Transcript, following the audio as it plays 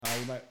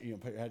you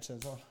put your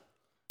headphones on?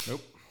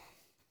 Nope.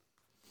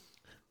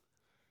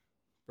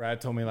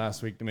 Brad told me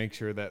last week to make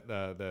sure that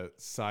the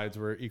sides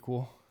were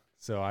equal.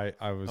 So I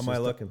was. How am I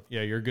looking?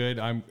 Yeah, you're good.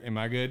 Am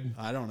I good?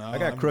 I don't know. I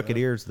got crooked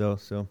ears though,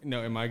 so.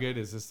 No, am I good?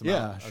 Is this the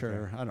Yeah,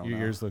 sure. Okay. I don't know. Your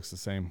ears looks the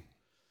same.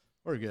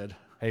 We're good.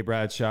 Hey,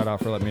 Brad, shout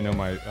out for letting me know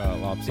my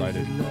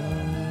lopsided.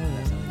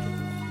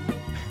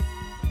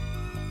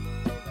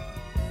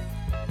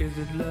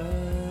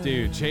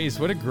 Dude, Chase,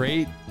 what a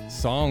great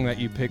song that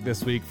you picked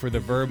this week for the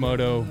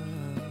Vurbmoto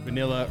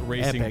Vanilla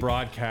Racing Epic.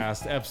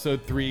 broadcast.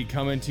 Episode 3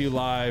 coming to you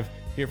live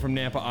here from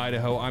Nampa,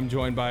 Idaho. I'm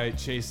joined by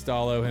Chase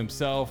Stallo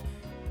himself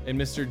and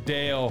Mr.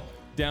 Dale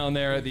down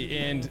there at the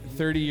end,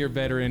 30-year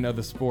veteran of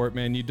the sport,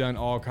 man. You've done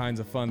all kinds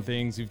of fun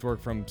things. You've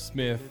worked from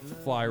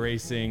Smith, Fly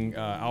Racing,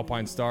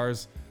 Alpine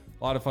Stars.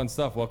 A lot of fun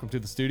stuff. Welcome to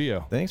the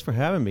studio. Thanks for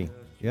having me.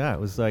 Yeah, it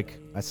was like,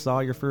 I saw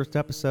your first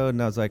episode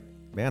and I was like,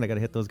 man, I got to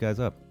hit those guys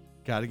up.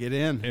 Got to get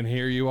in. And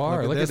here you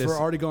are. Look at this. We're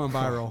already going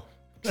viral.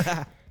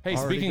 Hey,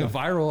 speaking of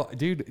viral,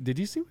 dude, did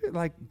you see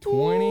like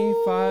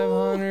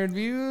 2,500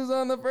 views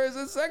on the first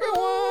and second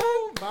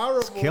one?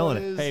 Viral, killing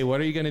it. boys. Hey, what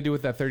are you going to do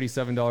with that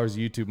 $37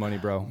 YouTube money,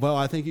 bro? Well,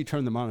 I think you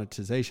turned the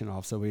monetization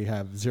off, so we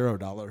have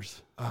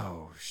 $0.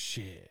 Oh,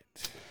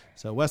 shit.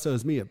 So Wes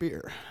owes me a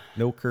beer.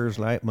 No Coors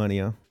Light money,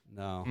 huh?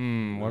 No.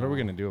 What are we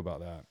going to do about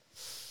that?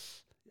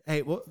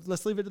 Hey, well,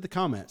 let's leave it to the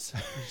comments.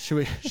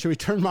 Should we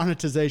turn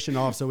monetization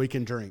off so we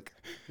can drink?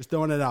 Just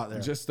throwing it out there.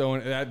 Just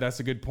throwing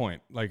that's a good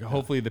point. Like,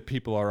 hopefully the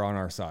people are on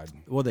our side.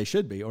 Well, they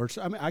should be. Or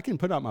I mean, I can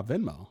put out my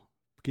Venmo.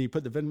 Can you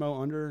put the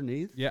Venmo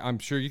underneath? Yeah, I'm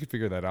sure you could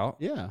figure that out.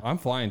 Yeah. I'm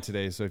flying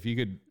today, so if you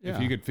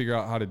could figure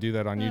out how to do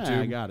that on Yeah,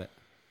 YouTube. I got it.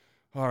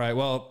 All right.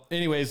 Well,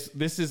 anyways,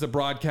 this is a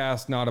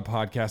broadcast, not a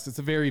podcast. It's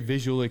a very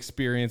visual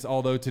experience.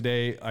 Although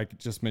today, like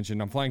just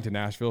mentioned, I'm flying to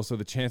Nashville, so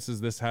the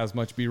chances this has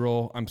much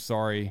B-roll, I'm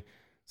sorry.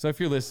 So if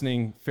you're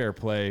listening, fair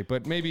play.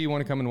 But maybe you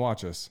want to come and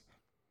watch us.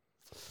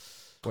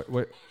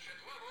 What?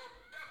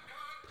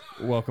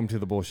 Welcome to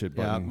the bullshit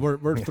button. Yeah,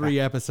 we're 3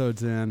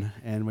 episodes in,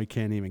 and we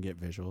can't even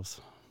get visuals.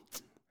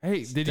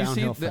 Hey, did you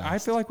see? I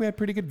feel like we had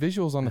pretty good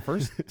visuals on the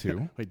first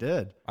 2. We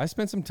did. I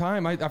spent some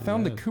time. I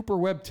found the Cooper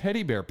Webb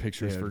teddy bear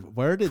pictures for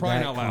Where did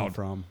crying that out come loud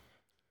from?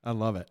 I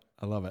love it.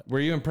 I love it. Were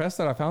you impressed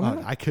that I found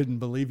that? I couldn't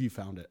believe you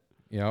found it.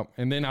 Yeah.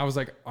 And then I was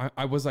like,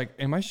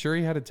 am I sure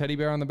he had a teddy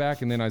bear on the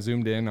back? And then I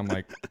zoomed in. I'm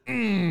like,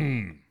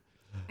 We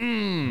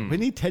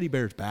need teddy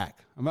bears back.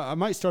 I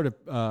might start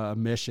a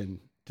mission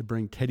to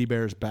bring teddy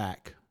bears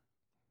back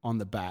on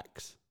the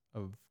backs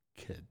of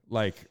kids.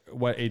 like,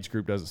 what age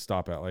group does it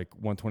stop at? Like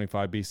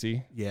 125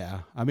 BC? Yeah,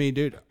 I mean,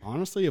 dude.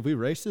 Honestly, if we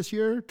race this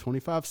year,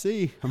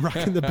 25C, I'm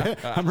rocking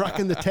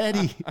the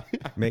teddy.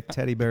 Make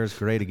teddy bears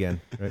great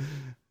again. Right?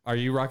 Are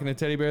you rocking a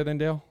teddy bear then,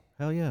 Dale?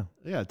 Hell yeah.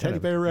 Yeah, teddy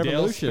bear Dale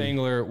revolution.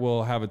 Spangler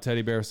will have a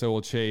teddy bear, so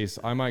will Chase.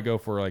 I might go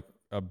for like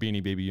a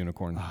Beanie Baby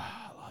unicorn.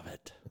 I love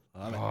it.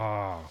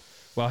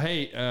 Well,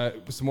 hey,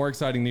 some more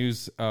exciting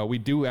news. We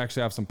do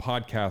actually have some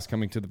podcasts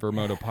coming to the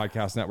Vurbmoto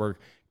Podcast Network.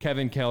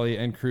 Kevin Kelly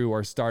and crew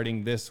are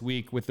starting this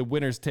week with the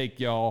Winners Take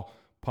Y'all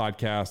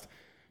podcast.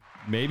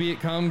 Maybe it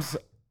comes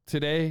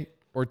today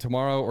or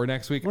tomorrow or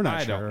next week. We're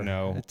not I sure. don't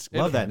know.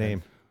 Love that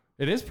name.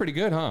 It is pretty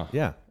good, huh?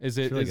 Yeah, Is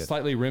it it's really it's good.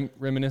 slightly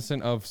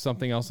reminiscent of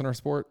something else in our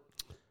sport?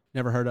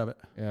 Never heard of it.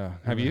 Yeah.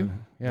 Have you?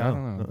 Yeah, I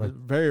don't know.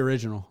 Very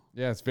original.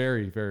 Yeah, it's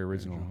very, very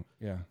original.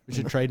 Yeah. We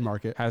should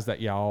trademark it. Has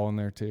that y'all in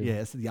there too.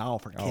 Yeah, it's the y'all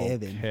for Oh,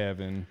 Kevin.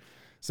 Kevin.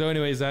 So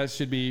anyways, that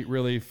should be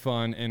really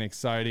fun and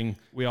exciting.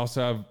 We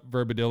also have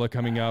Verbadilla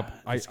coming up.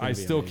 I still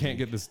amazing. can't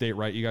get this date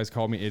right. You guys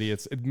called me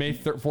idiots. May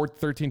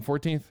 13th,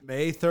 14th?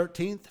 May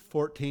 13th,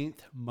 14th,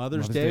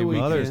 Mother's Day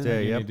weekend. Mother's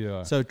Day, You yep. need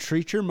to, So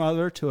treat your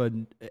mother to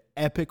an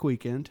epic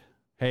weekend.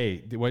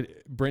 hey, what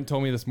Brent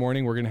told me this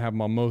morning, we're going to have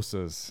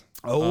mimosas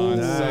Oh, on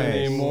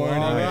Sunday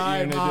morning All at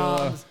right,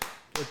 Unadilla. moms.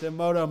 Get them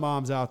moto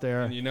moms out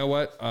there. And you know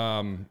what?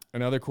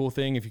 Another cool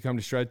thing, if you come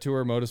to Shred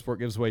Tour, Motorsport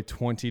gives away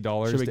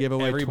 $20 Should we to give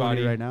away everybody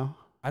 20 right now?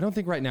 I don't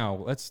think right now.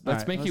 Let's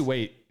right, make you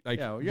wait. Like,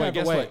 Yeah, you but have to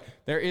guess wait. what?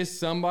 There is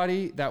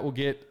somebody that will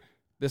get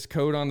this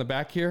code on the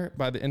back here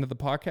by the end of the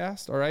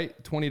podcast. All right,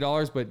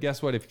 $20. But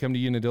guess what? If you come to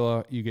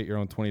Unadilla, you get your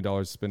own $20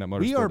 to spend at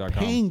We are motorsport.com.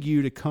 paying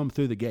you to come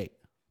through the gate.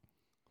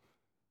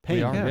 Paying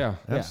We are, you. yeah.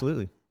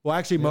 Absolutely. Well,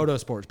 actually,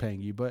 Motorsport's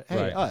paying you, but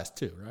hey, Right. us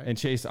too, right? And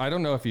Chase, I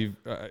don't know if you've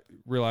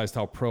realized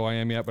how pro I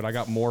am yet, but I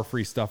got more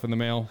free stuff in the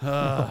mail.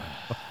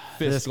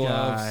 Fist this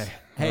gloves. guy. All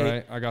Hey.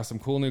 right, I got some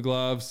cool new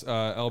gloves.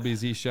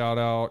 LBZ shout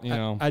out. You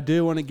know, I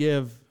do want to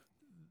give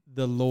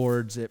the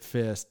Lords at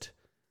Fist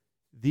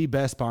the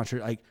best sponsor.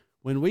 Like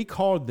when we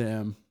called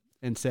them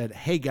and said,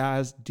 "Hey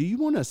guys, do you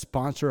want to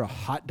sponsor a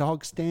hot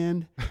dog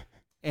stand?"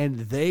 And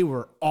they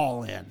were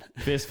all in.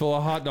 fistful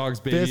of hot dogs,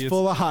 baby.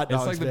 Fistful of hot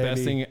dogs, It's like the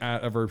best baby. thing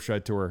at a Verb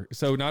Shred Tour.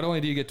 So not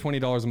only do you get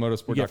 $20 on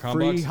motorsport.com, You get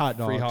free bucks, hot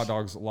free dogs. hot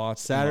dogs,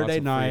 lots. and Saturday lots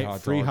of night,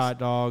 free dogs. hot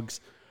dogs.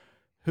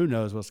 Who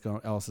knows what's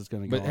else is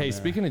going to go But on hey, there.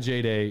 speaking of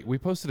J-Day, we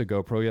posted a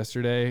GoPro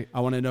yesterday.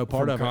 I want to know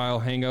part from of it. Kyle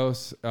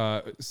Hangos,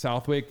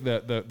 Southwick.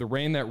 The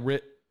rain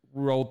that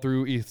rolled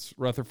through East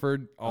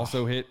Rutherford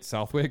also hit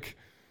Southwick.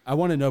 I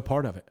want to know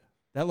part of it.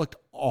 That looked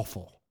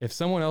awful. if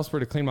someone else were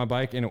to clean my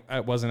bike and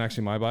it wasn't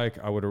actually my bike,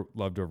 I would have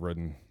loved to have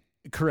ridden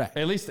Correct.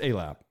 at least a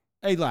lap.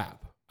 A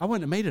lap. I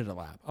wouldn't have made it a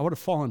lap. I would have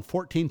fallen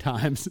 14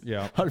 times.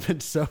 Yeah. I'd have been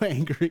so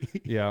angry.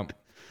 Yeah.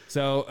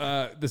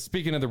 So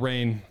speaking of the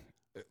rain,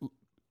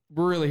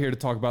 we're really here to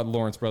talk about the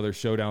Lawrence Brothers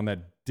showdown that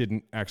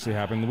didn't actually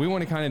happen. We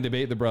want to kind of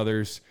debate the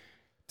brothers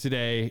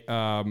today.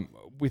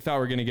 We thought we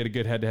were going to get a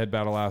good head-to-head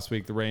battle last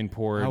week. The rain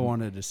poured. I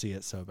wanted to see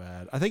it so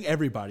bad. I think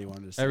everybody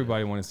wanted to see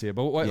Everybody wanted to see it.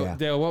 But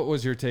Dale, what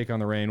was your take on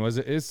the rain?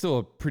 It's still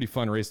a pretty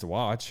fun race to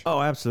watch. Oh,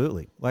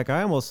 absolutely. Like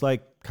I almost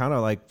kind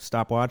of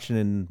stopped watching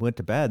and went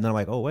to bed. And then I'm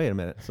like, oh, wait a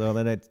minute. So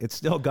then it's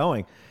still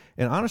going.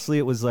 And honestly,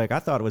 it was I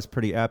thought it was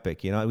pretty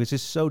epic. You know, it was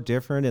just so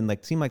different and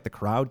seemed like the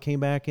crowd came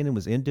back in and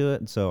was into it.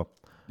 And so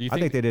I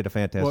think they did a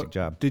fantastic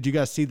job. Did you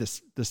guys see the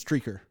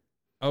streaker?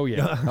 Oh,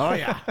 yeah. Oh,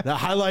 yeah. The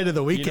highlight of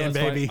the weekend,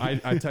 baby.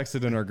 I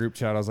texted in our group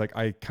chat. I was like,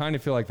 I kind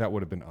of feel like that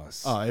would have been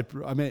us.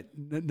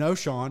 No,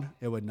 Sean.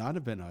 It would not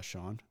have been us,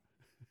 Sean.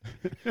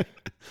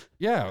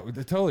 Yeah,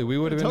 totally. We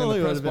would have been in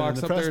the press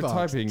box up there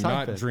typing,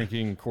 not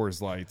drinking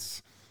Coors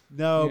Lights.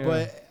 No,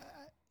 but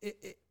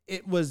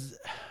it was,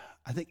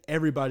 I think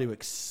everybody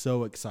was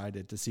so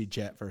excited to see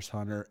Jet versus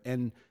Hunter,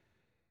 and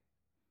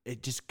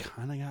it just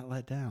kind of got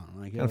let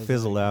down. It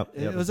fizzled out.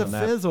 It was a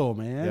fizzle,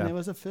 man. Yeah. It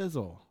was a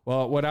fizzle.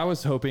 Well, what I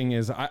was hoping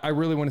is I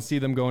really want to see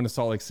them go into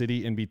Salt Lake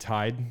City and be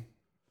tied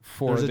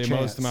for the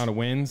most amount of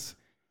wins.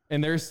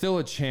 And there's still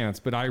a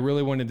chance, but I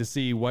really wanted to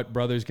see what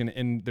brothers can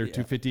end their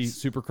 250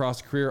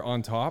 Supercross career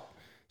on top.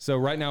 So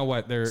right now,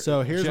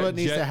 So here's what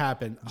needs to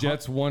happen.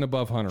 Jet's one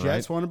above Hunter, right?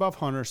 Jet's one above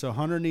Hunter. So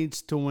Hunter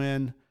needs to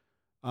win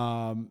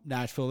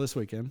Nashville this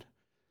weekend.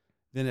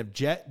 Then if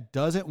Jet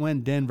doesn't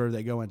win Denver,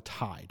 they go in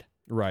tied.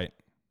 Right.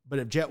 But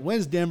if Jet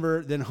wins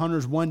Denver, then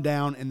Hunter's one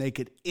down, and they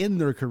could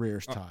end their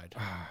careers tied.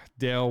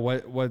 Dale,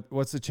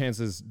 what's the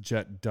chances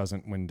Jet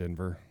doesn't win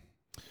Denver?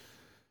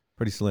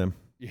 Pretty slim.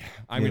 Yeah,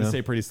 I'm going to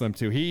say pretty slim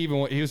too. He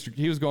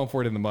was going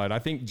for it in the mud. I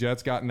think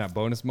Jet's gotten that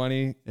bonus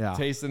money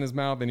taste in his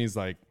mouth, and he's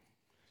like,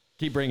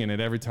 keep bringing it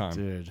every time,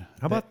 dude.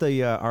 How about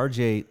the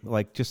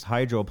RJ just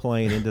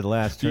hydroplane into the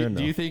last turn?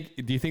 Do you think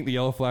the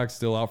yellow flag's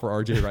still out for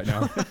RJ right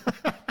now?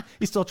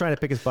 He's still trying to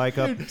pick his bike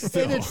up. And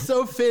it's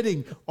so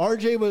fitting.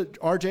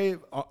 RJ,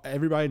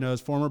 everybody knows,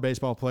 former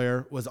baseball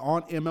player, was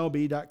on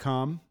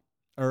MLB.com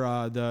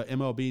or the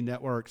MLB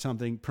network,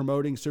 something,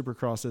 promoting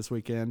Supercross this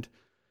weekend.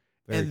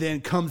 And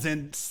then comes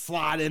in,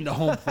 slide into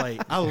home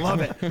plate. I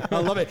love it. I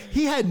love it.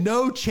 He had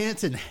no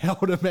chance in hell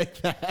to make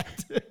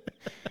that.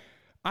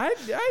 I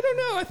don't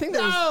know. I think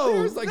there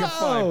was a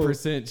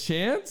 5%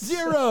 chance.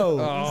 Zero.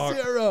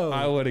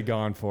 I would have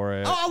gone for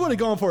it. Oh, I would have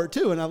gone for it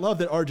too. And I love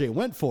that RJ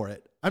went for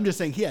it. I'm just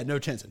saying he had no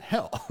chance in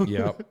hell.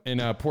 Yeah.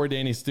 And poor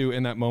Danny Stu,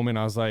 in that moment,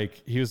 I was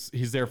like, he's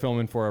there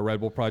filming for a Red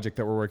Bull project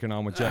that we're working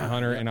on with Jet and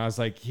Hunter. And I was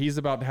like, he's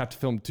about to have to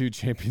film 2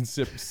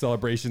 championship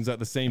celebrations at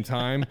the same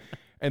time.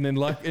 And then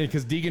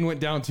because Deegan went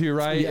down too,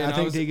 right? Yeah, and I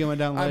think Deegan went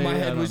down late. My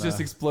head was just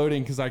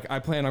exploding because I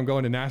plan on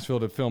going to Nashville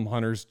to film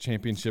Hunter's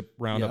championship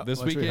roundup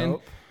this weekend.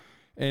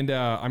 And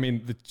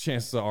the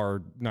chances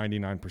are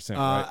 99%.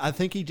 Right? I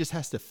think he just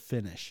has to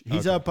finish.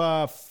 He's up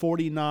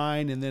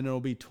 49, and then it'll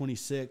be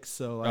 26.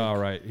 So, all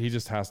right, he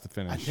just has to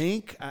finish. I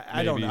think.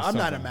 I don't know. I'm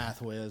not a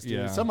math whiz, dude.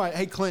 Yeah.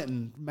 Hey,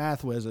 Clinton,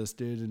 math whiz us,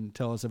 dude, and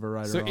tell us if we're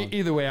right or wrong.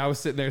 Either way, I was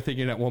sitting there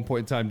thinking at one point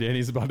in time,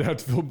 Danny's about to have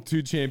to film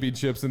 2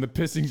 championships in the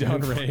pissing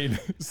down rain.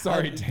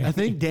 Sorry, Danny. I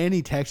think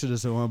Danny texted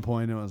us at one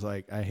point and was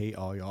like, "I hate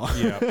all y'all."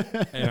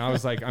 Yeah, and I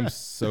was like, I'm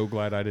so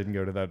glad I didn't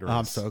go to that race.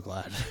 I'm so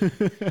glad.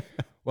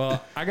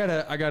 Well, I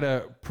got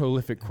a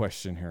prolific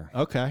question here.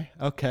 Okay.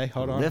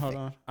 Hold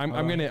on. I'm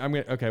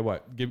gonna. Okay,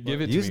 what? Give it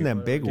to me. Using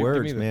them big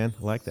words, man.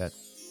 I like that.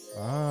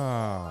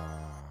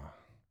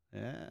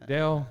 Yeah.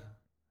 Dale,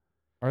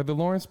 are the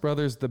Lawrence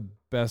brothers the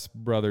best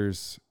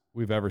brothers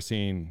we've ever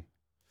seen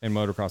in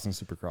motocross and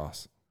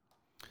supercross?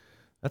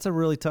 That's a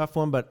really tough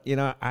one, but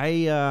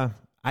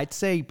I'd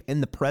say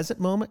in the present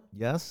moment,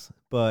 yes.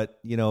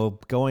 But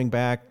going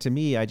back to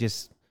me, I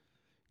just.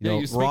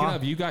 You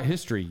got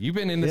history. You've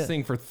been in this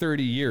thing for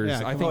 30 years. Yeah,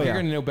 I think you're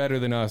going to know better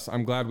than us.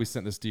 I'm glad we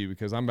sent this to you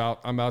because I'm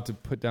about to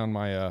put down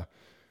my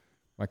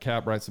my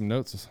cap, write some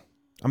notes.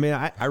 I mean,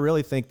 I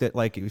really think that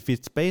if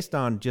it's based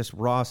on just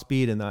raw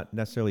speed and not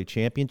necessarily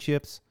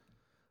championships,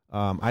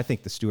 I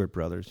think the Stewart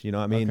brothers.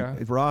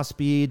 Raw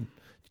speed,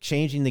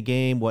 changing the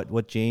game.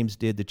 What James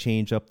did to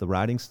change up the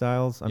riding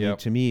styles. I mean,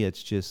 to me,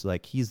 it's just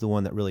he's the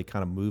one that really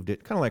kind of moved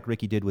it, kind of like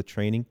Ricky did with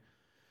training.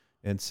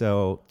 And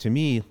so, to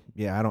me,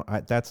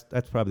 that's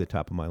probably the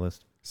top of my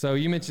list. So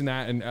you mentioned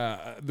that and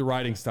the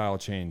riding style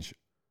change.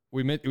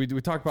 We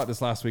talked about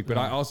this last week, but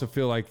I also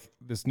feel like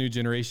this new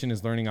generation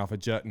is learning off of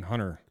Jet and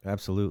Hunter.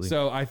 Absolutely.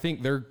 So I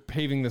think they're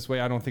paving this way.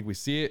 I don't think we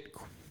see it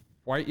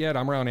quite yet.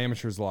 I'm around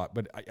amateurs a lot,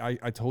 but I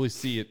totally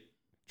see it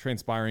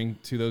transpiring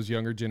to those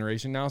younger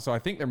generation now. So I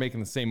think they're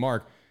making the same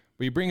mark.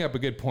 But you bring up a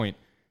good point.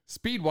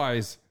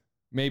 Speed-wise,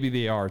 maybe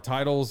they are.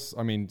 Titles,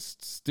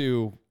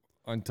 Stu...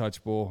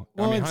 untouchable.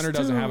 Hunter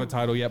doesn't have a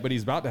title yet, but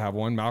he's about to have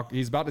one.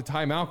 He's about to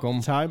tie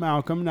Malcolm.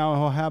 Now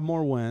he'll have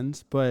more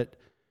wins, but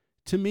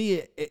to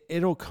me,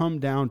 it'll come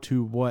down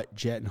to what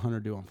Jet and Hunter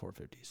do on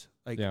 450s.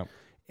 Like,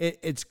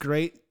 it's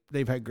great.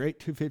 They've had great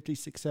 250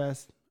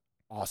 success.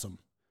 Awesome.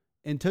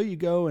 Until you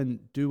go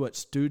and do what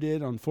Stu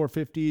did on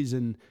 450s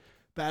and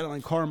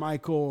battling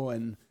Carmichael.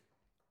 And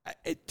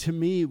to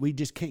me, we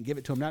just can't give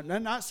it to them. Now,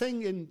 I'm not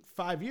saying in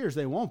 5 years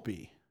they won't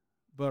be.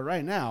 But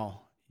right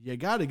now, you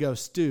got to go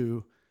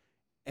Stu.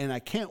 And I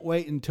can't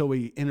wait until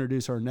we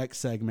introduce our next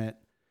segment,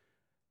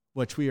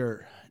 which we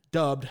are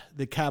dubbed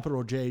the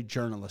Capital J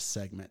Journalist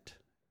segment.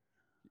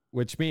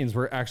 Which means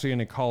we're actually going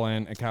to call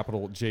in a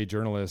Capital J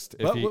journalist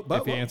if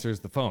he answers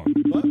the phone.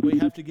 But we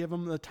have to give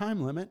him the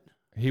time limit.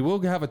 He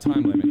will have a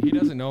time limit. He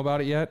doesn't know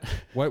about it yet.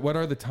 What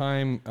are the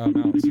time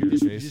amounts here,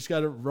 Chase? You just got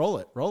to roll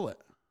it.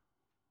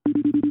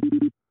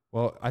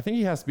 Well, I think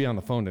he has to be on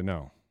the phone to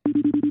know.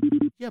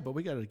 Yeah, but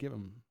we got to give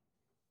him.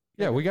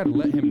 Yeah, we got to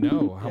let him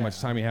know how much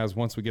time he has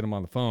once we get him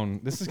on the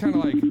phone. This is kind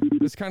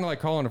of like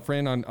calling a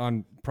friend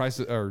on Price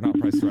or not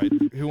Price Right.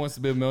 Who Wants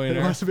to Be a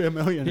Millionaire? Who Wants to Be a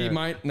Millionaire? He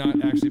might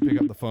not actually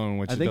pick up the phone,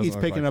 which I think he's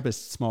picking up his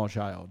small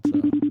child.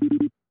 So.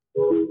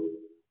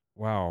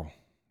 Wow.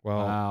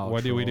 Well,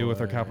 what do we do with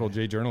our Capital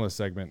J journalist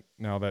segment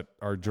now that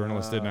our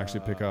journalist didn't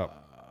actually pick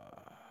up?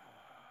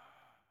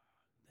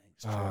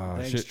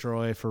 Thanks,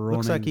 Troy, for ruining.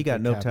 Looks like he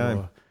got no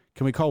time.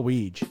 Can we call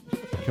Weege?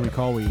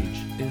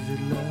 Is it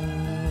love?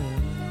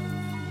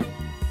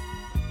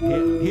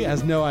 He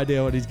has no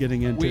idea what he's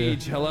getting into.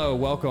 Weege, hello.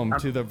 Welcome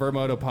to the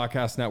Vurbmoto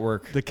Podcast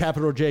Network. The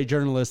Capital J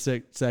journalist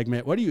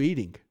segment. What are you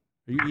eating?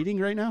 Are you eating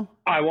right now?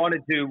 I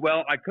wanted to.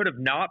 Well, I could have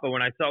not, but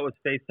when I saw it was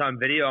FaceTime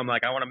video, I'm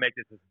like, I want to make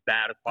this as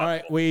bad as possible. All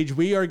right, Weege,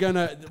 we are going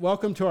to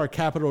welcome to our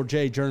Capital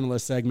J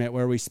journalist segment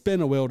where we spin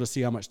a wheel to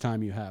see how much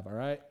time you have. All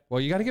right. Well,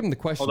 you got to give him the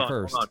question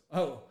first.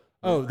 Hold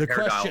on. The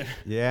question.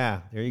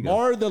 Yeah, there you go.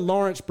 Are the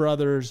Lawrence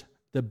brothers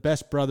the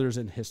best brothers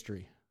in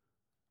history?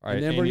 All right.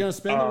 And then we're going to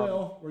spin the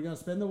wheel. We're going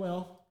to spin the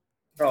wheel.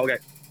 Oh, okay.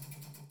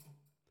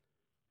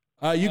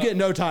 You get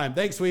no time.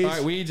 Thanks, Weege. All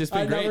right, Weege, it's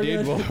been great,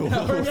 dude. We're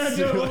going to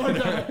do it one more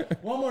time.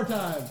 One more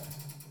time.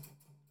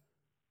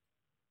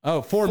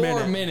 Oh, 4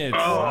 minutes. 4 minutes.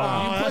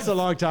 Oh, that's a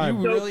long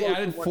time. You really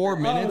added 4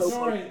 minutes? Oh,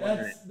 sorry.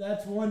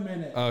 That's 1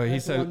 minute. Oh, he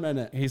said 1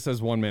 minute. He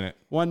says 1 minute.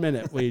 1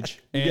 minute, Weege.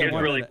 It's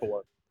really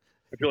 4.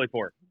 It's really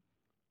 4.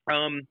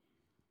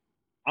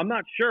 I'm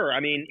not sure. I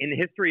mean, in the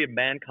history of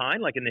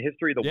mankind, like in the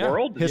history of the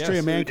world? History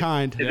of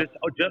mankind. Is this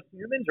just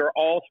humans or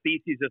all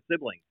species of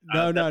siblings?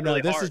 No.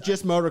 This is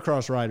just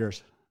motocross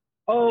riders.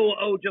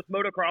 Oh, just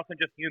motocross and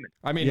just humans.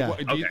 I mean,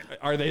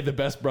 are they the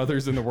best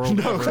brothers in the world?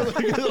 No,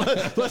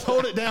 let's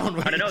hold it down.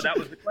 I don't know. That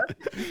was the question.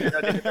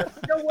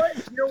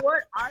 You know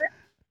what?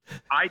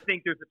 I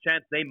think there's a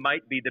chance they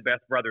might be the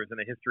best brothers in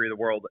the history of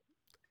the world.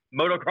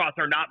 Motocross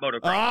or not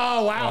motocross.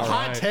 Oh, wow. All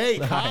hot right. take.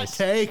 Nice. Hot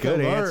take. Good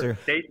alert. answer.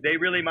 They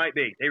really might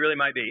be.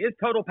 It's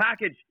total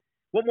package.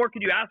 What more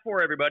could you ask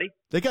for, everybody?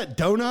 They got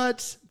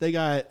donuts. They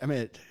got,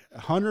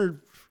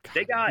 100.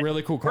 They got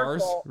really cool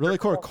cars. Really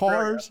cool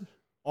cars.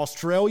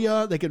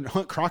 Australia. They can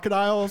hunt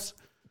crocodiles.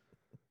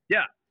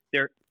 Yeah.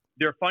 They're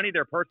funny.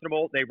 They're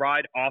personable. They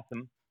ride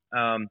awesome.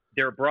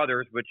 They're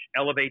brothers, which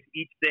elevates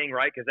each thing,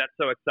 right? Because that's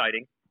so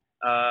exciting.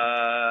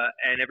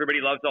 And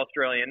everybody loves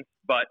Australians,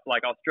 but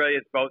like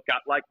Australia's both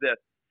got like the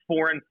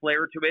foreign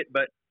flair to it,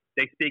 but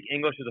they speak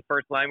English as a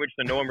first language,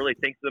 so no one really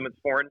thinks of them as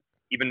foreign,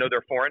 even though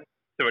they're foreign.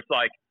 So it's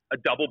like a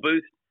double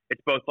boost.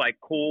 It's both like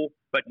cool,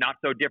 but not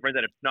so different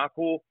that it's not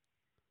cool.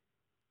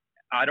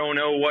 I don't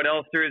know what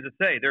else there is to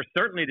say. They're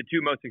certainly the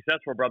two most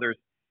successful brothers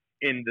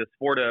in the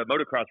sport of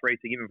motocross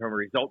racing, even from a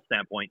result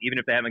standpoint, even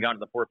if they haven't gotten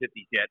to the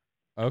 450s yet.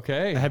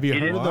 Okay. Have you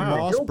heard of the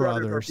Moss Hill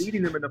brothers? are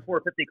beating them in the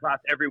 450 class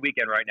every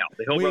weekend right now.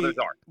 The Hill brothers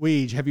are.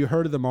 Weege, have you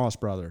heard of the Moss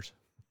brothers?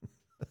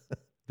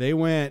 They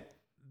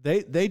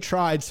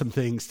tried some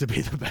things to be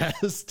the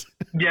best.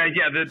 Yeah.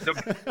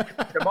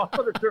 The Moss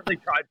brothers certainly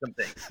tried some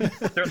things.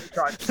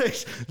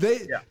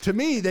 To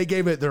me, they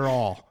gave it their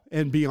all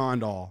and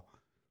beyond all.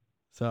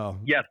 So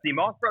yes, the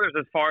Moss brothers,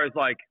 as far as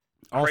like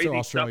also crazy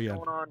Australian.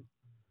 stuff going on,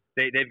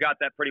 they've got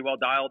that pretty well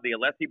dialed. The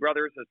Alessi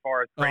brothers, as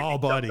far as crazy stuff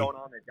going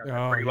on, they've got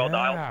that pretty well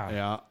dialed.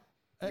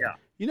 Yeah.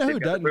 You know They've who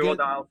got doesn't pretty get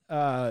well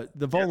dialed.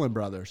 the Volan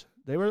brothers?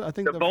 They were, I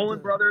think, the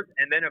Volan brothers,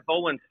 and then a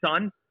Volan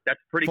son. That's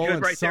pretty Volan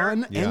good right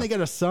son, there. and they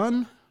got a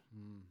son.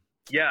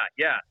 Yeah.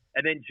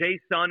 And then Jay's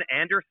son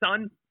and her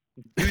son,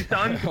 2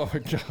 sons Oh my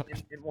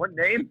God. in one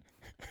name.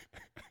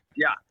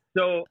 Yeah.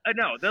 So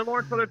no, the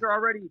Lawrence brothers are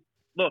already.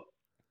 Look,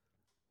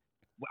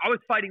 I was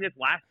fighting this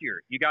last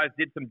year. You guys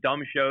did some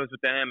dumb shows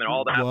with them and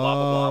all that.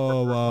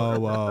 Blah.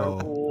 So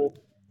cool.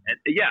 And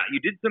yeah, you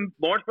did some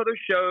Lawrence Brothers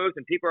shows,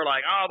 and people are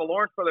like, "Oh, the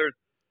Lawrence Brothers."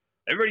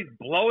 Everybody's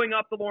blowing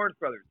up the Lawrence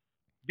Brothers.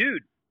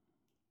 Dude,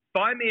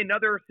 find me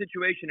another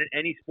situation in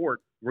any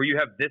sport where you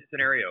have this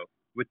scenario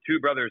with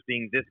 2 brothers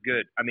being this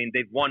good. I mean,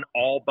 they've won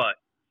all but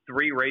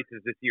 3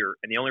 races this year,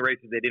 and the only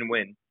races they didn't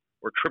win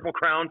were Triple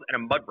Crowns and a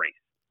mud race.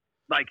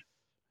 Like,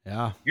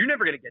 you're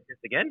never going to get this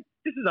again.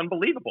 This is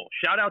unbelievable.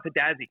 Shout out to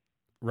Dazzy.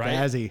 Right.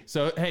 Dazzy.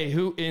 So, hey,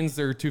 who ends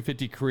their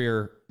 250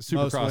 career,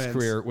 Supercross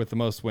career with the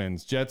most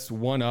wins? Jets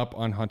 1 up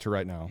on Hunter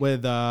right now.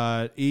 With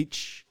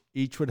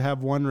each would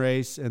have 1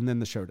 race and then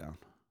the showdown.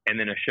 And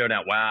then a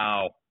showdown.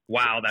 Wow.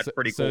 Wow, that's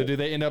pretty cool. So do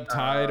they end up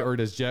tied, or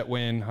does Jet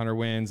win, Hunter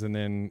wins, and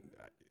then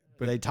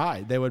they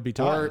tied? They would be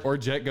tied. Or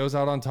Jet goes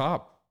out on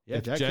top. Yeah,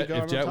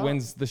 if Jet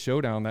wins the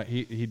showdown, that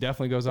he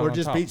definitely goes out on top. Or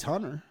just beats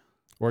Hunter.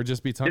 Or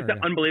just beats Hunter. It's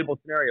an unbelievable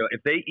scenario.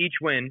 If they each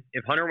win,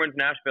 if Hunter wins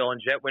Nashville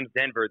and Jet wins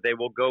Denver, they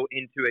will go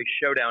into a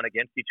showdown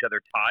against each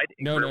other tied.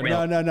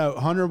 No.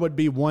 Hunter would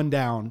be one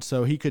down,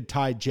 so he could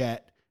tie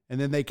Jet, and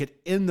then they could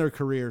end their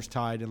careers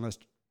tied unless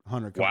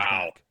Hunter comes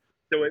back.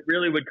 So it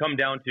really would come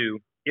down to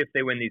if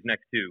they win these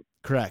next two.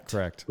 Correct.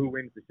 Who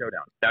wins the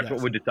showdown? That's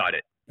what would decide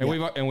it.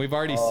 And we've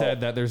already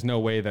said that there's no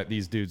way that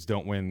these dudes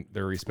don't win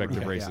their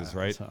respective races,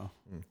 right? So.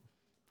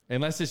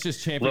 Unless it's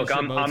just championship. Look,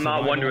 I'm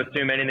not one to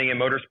assume anything in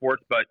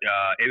motorsports, but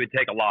it would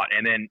take a lot.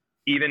 And then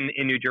even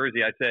in New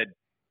Jersey, I said,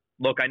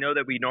 look, I know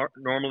that we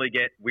normally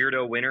get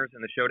weirdo winners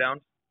in the showdowns,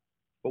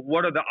 but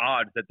what are the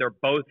odds that they're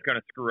both going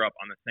to screw up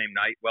on the same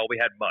night? Well, we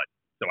had mud.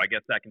 So I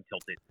guess that can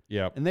tilt it.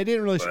 Yeah. And they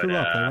didn't really screw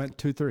up. They went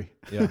 2-3.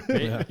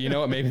 Yeah. You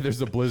know what? Maybe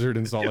there's a blizzard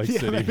in Salt Lake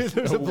City. Maybe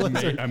there's a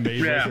blizzard.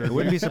 Blizzard.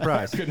 Wouldn't be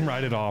surprised. Couldn't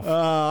write it off.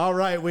 All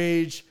right,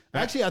 Weege.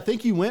 Actually, I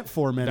think you went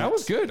 4 minutes. That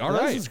was good. All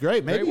right. This is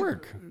great. Great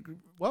work.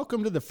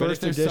 Welcome to the But if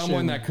first there's edition.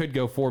 someone that could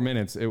go 4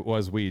 minutes, it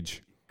was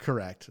Weege.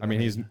 Correct. I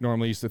mean, he's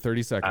normally used to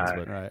 30 seconds.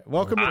 But right.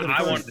 Welcome to the I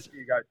first. wanted to see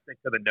you guys stick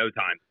to the no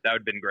time. That would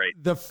have been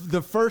great.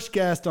 The first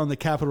guest on the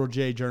Capital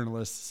J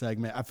Journalist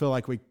segment. I feel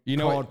like we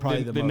called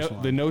probably the most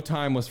one. The no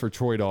time was for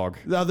Troy Dog.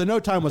 No, the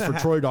no time was for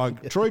Troy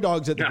Dog. Troy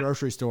Dog's at the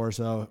grocery store,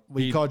 so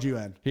we called you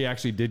in. He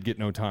actually did get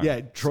no time. Yeah,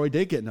 Troy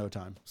did get no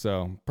time.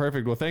 So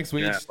perfect. Well, thanks,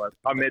 Weege. Yeah, but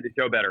I made the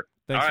show better.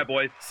 Thanks. All right,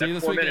 boys. See you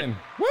That's this 4 weekend.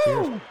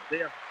 minutes. Woo! See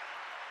ya.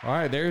 All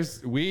right,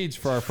 there's Weege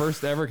for our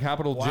first ever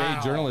Capital J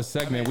Journalist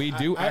segment. We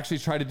do actually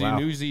try to do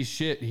newsy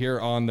shit here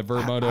on the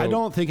Vurbmoto. I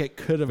don't think it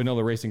could have.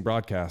 Vanilla Racing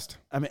broadcast.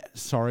 I mean,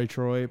 sorry,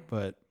 Troy,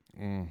 but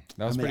that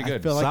was pretty good. I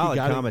feel like Solid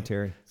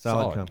commentary.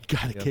 Solid.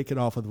 Got to kick it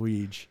off with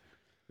Weege.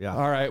 Yeah.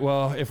 All right.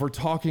 Well, if we're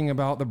talking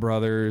about the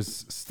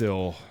brothers,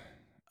 still,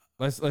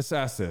 let's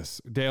ask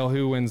this, Dale.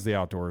 Who wins the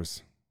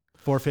outdoors?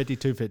 450,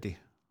 250.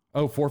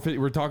 Oh, 450.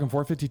 We're talking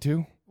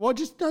 452. Well,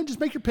 just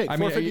make your pick. I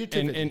mean,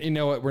 and you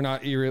know what? We're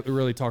not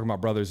really talking about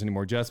brothers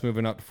anymore. Jet's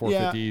moving up to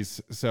 450s.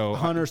 So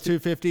Hunter's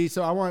 250.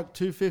 So I want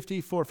 250,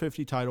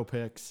 450 title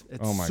picks.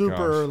 It's super gosh.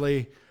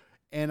 early,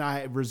 and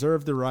I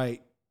reserve the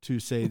right to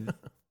say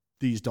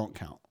these don't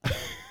count.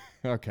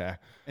 Okay.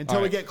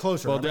 Until we get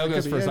closer. Well, Dale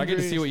goes first. I get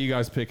to see what you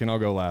guys pick, and I'll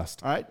go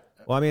last. All right.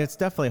 Well, I mean, it's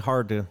definitely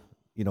hard to,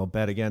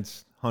 bet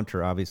against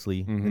Hunter, obviously,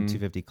 in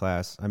 250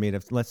 class. I mean,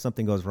 unless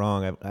something goes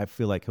wrong, I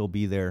feel like he'll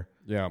be there.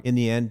 Yeah. In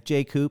the end,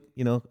 Jay Coop,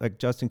 like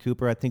Justin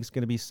Cooper, I think is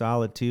going to be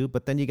solid too.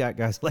 But then you got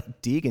guys like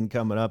Deegan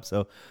coming up.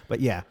 So, but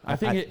yeah, I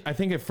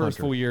think a first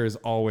full year is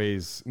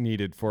always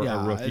needed for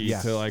a rookie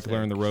to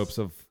learn the ropes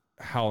of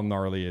how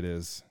gnarly it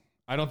is.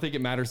 I don't think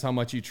it matters how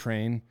much you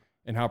train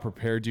and how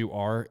prepared you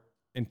are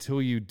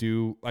until you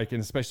do, and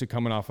especially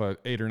coming off a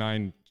 8 or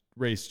 9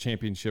 race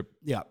championship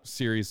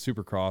series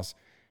Supercross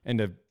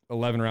and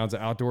 11 rounds of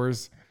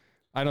outdoors.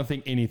 I don't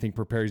think anything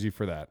prepares you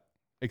for that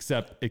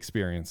except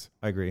experience.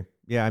 I agree.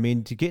 Yeah, I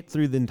mean, to get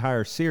through the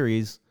entire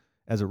series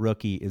as a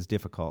rookie is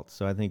difficult.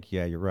 So I think,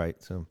 you're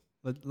right. So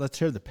let's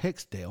hear the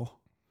picks, Dale.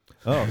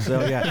 Oh,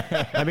 so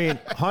yeah. I mean,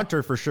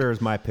 Hunter for sure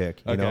is my pick,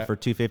 for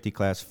 250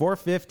 class.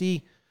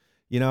 450,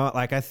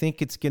 I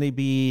think it's going to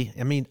be,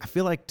 I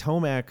feel like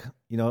Tomac,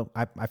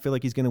 I feel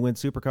like he's going to win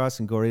Supercross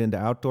and go right into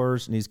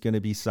outdoors and he's going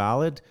to be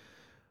solid.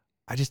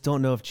 I just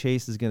don't know if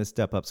Chase is going to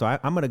step up. So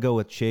I'm going to go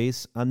with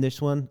Chase on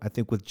this one. I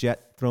think with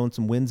Jet throwing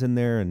some wins in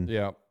there and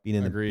being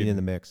in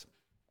the mix.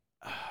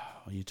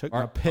 You took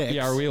my picks.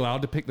 Yeah, are we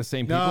allowed to pick the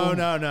same people?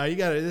 No. You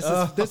got it.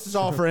 This is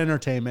all for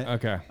entertainment.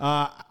 Okay.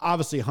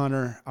 Obviously,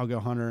 Hunter. I'll go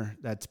Hunter.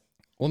 That's.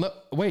 Well, no.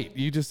 Wait.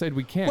 You just said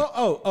we can't.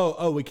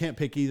 Well, we can't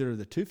pick either of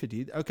the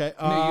 250. Okay.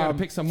 No, you got to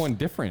pick someone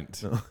different.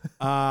 So we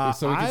can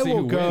see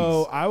who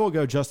wins. I will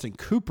go Justin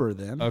Cooper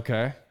then.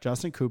 Okay.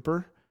 Justin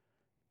Cooper,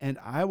 and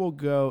I will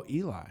go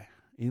Eli.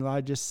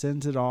 Eli just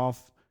sends it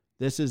off.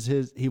 This is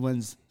his. He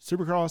wins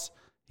Supercross.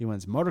 He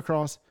wins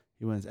Motocross.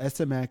 He wins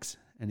SMX,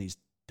 and he's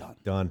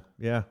done.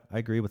 Yeah, I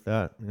agree with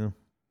that. Yeah.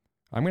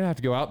 I'm going to have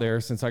to go out there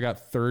since I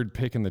got third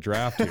pick in the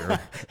draft here.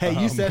 Hey,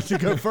 you said to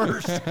go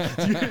first.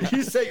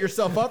 you set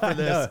yourself up for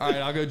this. All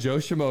right, I'll go Joe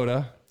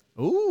Shimoda.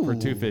 Ooh. For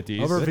 250s.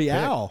 Over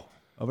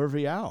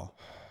Vial.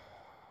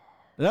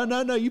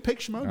 No, you pick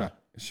Shimoda.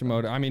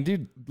 Shimoda. I mean,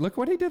 dude, look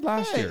what he did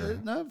last year.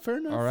 No, fair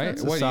enough. All right.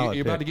 What,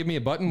 you about to give me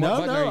a button? No, what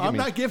button are you I'm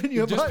not giving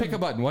you a button. Just pick a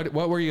button.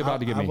 What were you about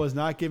to give me? I was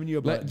not giving you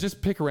a button.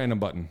 Just pick a random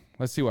button.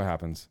 Let's see what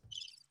happens.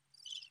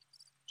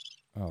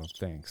 Oh,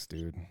 thanks,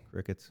 dude.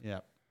 Crickets.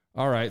 Yeah.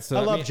 All right. So I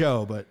love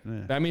Joe, but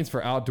that means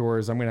for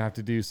outdoors, I'm going to have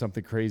to do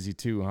something crazy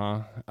too,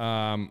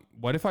 huh?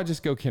 What if I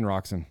just go Ken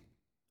Roxon?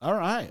 All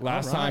right.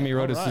 Last time he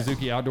rode a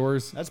Suzuki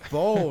Outdoors. That's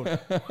bold.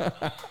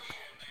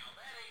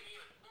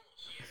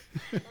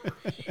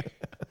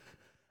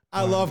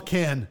 I love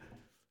Ken.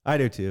 I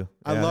do too.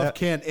 I love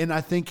Ken, and I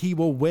think he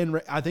will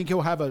win. I think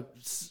he'll have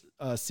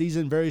a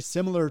season very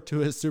similar to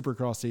his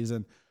Supercross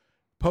season.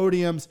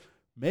 Podiums,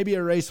 maybe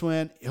a race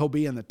win. He'll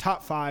be in the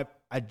top 5.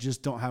 I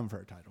just don't have him for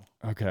a title.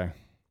 Okay.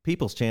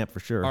 People's champ for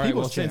sure. All right,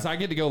 People's well, since champ. I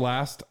get to go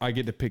last, I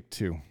get to pick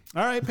 2.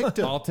 All right, pick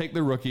 2. I'll take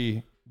the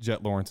rookie,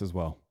 Jet Lawrence, as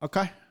well.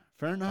 Okay,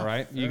 fair enough. All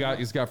right, you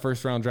got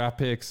first round draft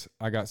picks.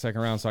 I got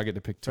second round, so I get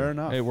to pick 2. Fair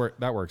enough.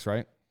 That works,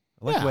 right?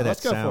 I like the way that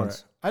let's go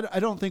sounds. for it. I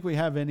don't think we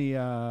have any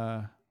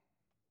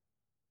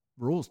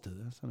rules to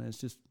this. I mean, it's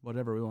just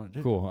whatever we want to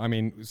do. Cool. I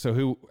mean, so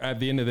who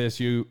at the end of this,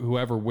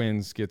 whoever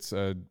wins gets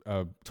a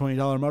 $20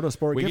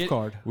 Motorsport gift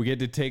card. We get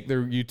to take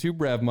their YouTube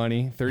Rev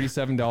money,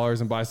 $37,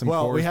 and buy some.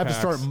 Well, we have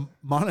packs. to start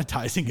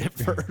monetizing it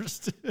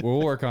first.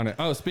 We'll work on it.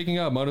 Oh, speaking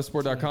of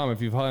motorsport.com,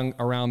 if you've hung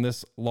around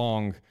this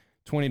long,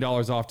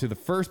 $20 off to the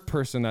first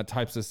person that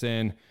types this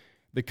in.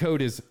 The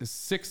code is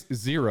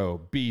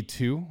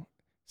 60B2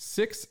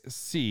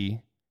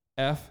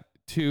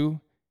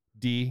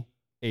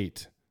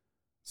 6CF2D8.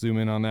 Zoom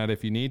in on that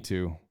if you need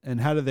to. And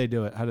how do they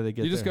do it? How do they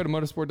get You just go to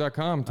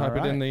motorsport.com, type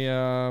it in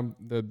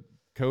the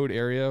code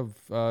area,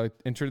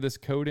 enter this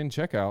code in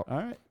checkout. All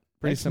right.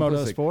 Pretty Thanks,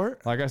 simplistic.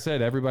 Motorsport. Like I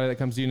said, everybody that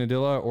comes to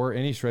Unadilla or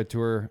any shred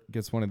tour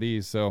gets one of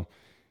these. So,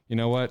 you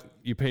know what?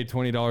 You paid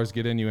 $20 to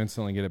get in, you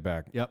instantly get it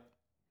back. Yep.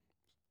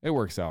 It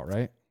works out,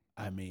 right?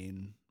 I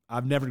mean,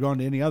 I've never gone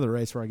to any other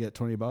race where I get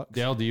 $20.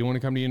 Dale, do you want to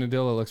come to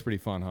Unadilla? It looks pretty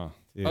fun, huh?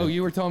 Dude. Oh,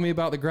 you were telling me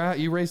about the grass.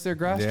 You raced their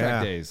grass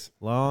track days.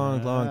 Long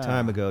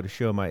time ago, to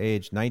show my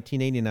age.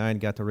 1989,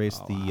 got to race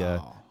the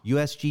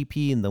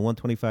USGP in the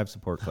 125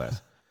 support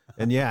class.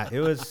 And yeah, it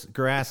was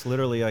grass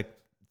literally like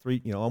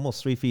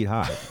almost 3 feet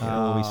high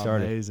when we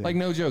started. Amazing. Like,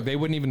 no joke. They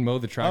wouldn't even mow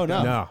the track. Oh,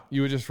 no. No.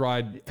 You would just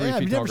ride 3 have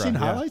feet you tall never seen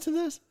grass. highlights of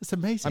this? It's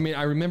amazing. I mean,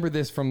 I remember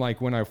this from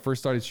like when I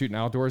first started shooting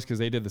outdoors because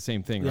they did the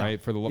same thing, Yeah.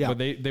 right? Yeah. But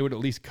they would at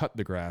least cut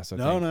the grass. I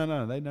No,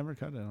 think. they never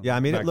cut it. Yeah,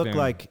 I mean, Back it looked then.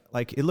 like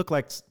it looked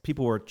like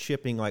people were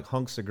chipping like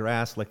hunks of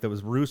grass. Like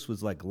Roos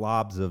was like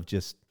lobs of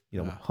just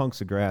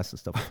hunks of grass and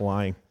stuff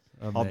flying.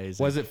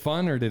 Amazing. Was it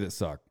fun or did it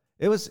suck?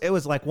 It was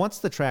like once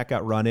the track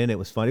got run in, it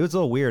was fun. It was a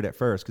little weird at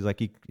first because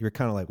like you're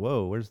kind of like,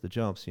 whoa, where's the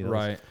jumps?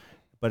 Right.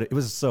 But it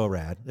was so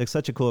rad. It's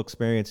such a cool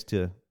experience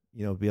to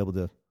be able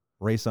to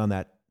race on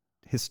that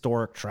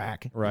historic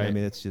track. Right. I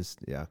mean, it's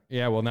just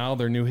Yeah, well, now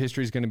their new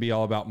history is going to be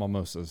all about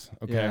mimosas.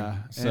 Okay. Yeah.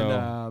 So,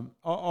 And,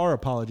 our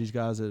apologies,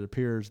 guys. It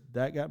appears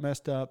that got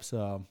messed up.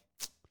 So,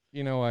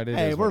 you know what?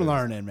 hey, we're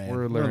learning, man.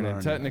 We're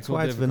learning. Technical That's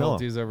why it's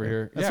difficulties over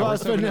here. That's why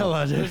it's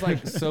vanilla, dude. There's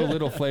like so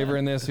little flavor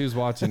in this. Who's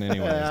watching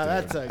anyways?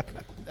 Yeah,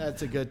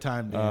 that's a good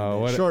time.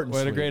 What Short and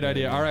a sweet, great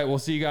idea. baby. All right, we'll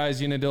see you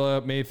guys Unadilla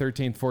May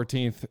 13th,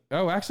 14th.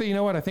 Oh, actually, you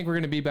know what? I think we're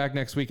going to be back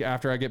next week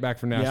after I get back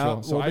from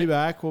Nashville. Yeah,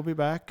 we'll be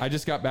back. I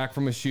just got back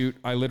from a shoot.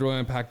 I literally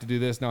unpacked to do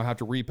this. Now I have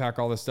to repack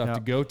all this stuff to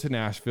go to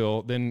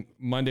Nashville. Then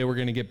Monday we're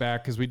going to get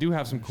back because we do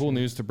have some cool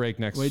news to break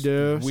next week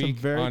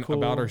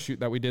about our shoot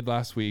that we did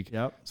last week.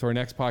 Yep. So our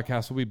next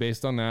podcast will be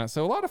based on that.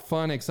 So a lot of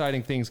fun,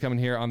 exciting things coming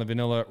here on the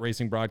Vanilla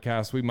Racing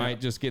broadcast. We might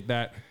just get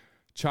that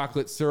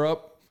chocolate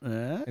syrup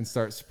and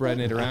start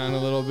spreading it around a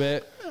little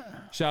bit.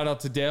 Shout out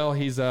to Dale.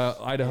 He's a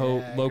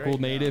Idaho local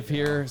native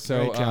here.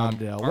 So Great job,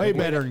 Dale. Way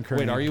better than Kareem.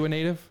 Wait, are you a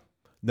native?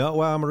 No.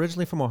 Well, I'm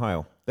originally from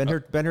Ohio. Been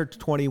here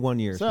 21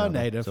 years. So now,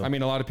 native. I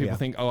mean, a lot of people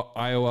think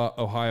Iowa,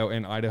 Ohio,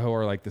 and Idaho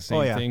are like the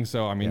same thing.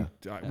 So I mean,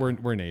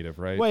 we're native,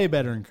 right? Way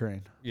better than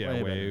Crane.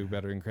 Yeah, way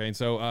better than Crane.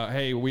 So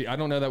hey, I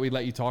don't know that we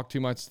let you talk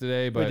too much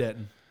today, but We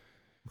didn't.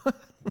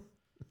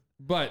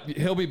 But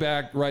he'll be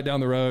back right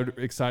down the road.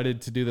 Excited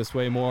to do this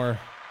way more.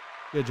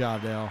 Good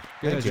job, Dale.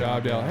 Good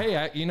job, Dale.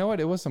 Hey, you know what?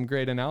 It was some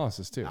great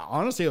analysis too.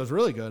 Honestly, it was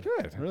really good.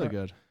 Good. Really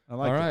good. I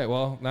like All it. right.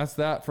 Well, that's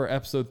that for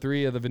episode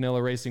 3 of the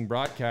Vanilla Racing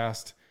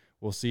broadcast.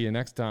 We'll see you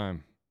next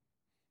time.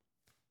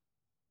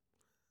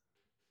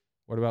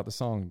 What about the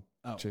song,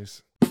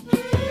 Chase? Is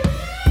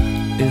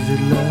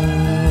it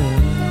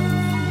love?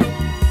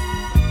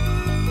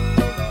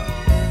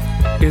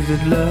 Is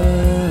it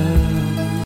love?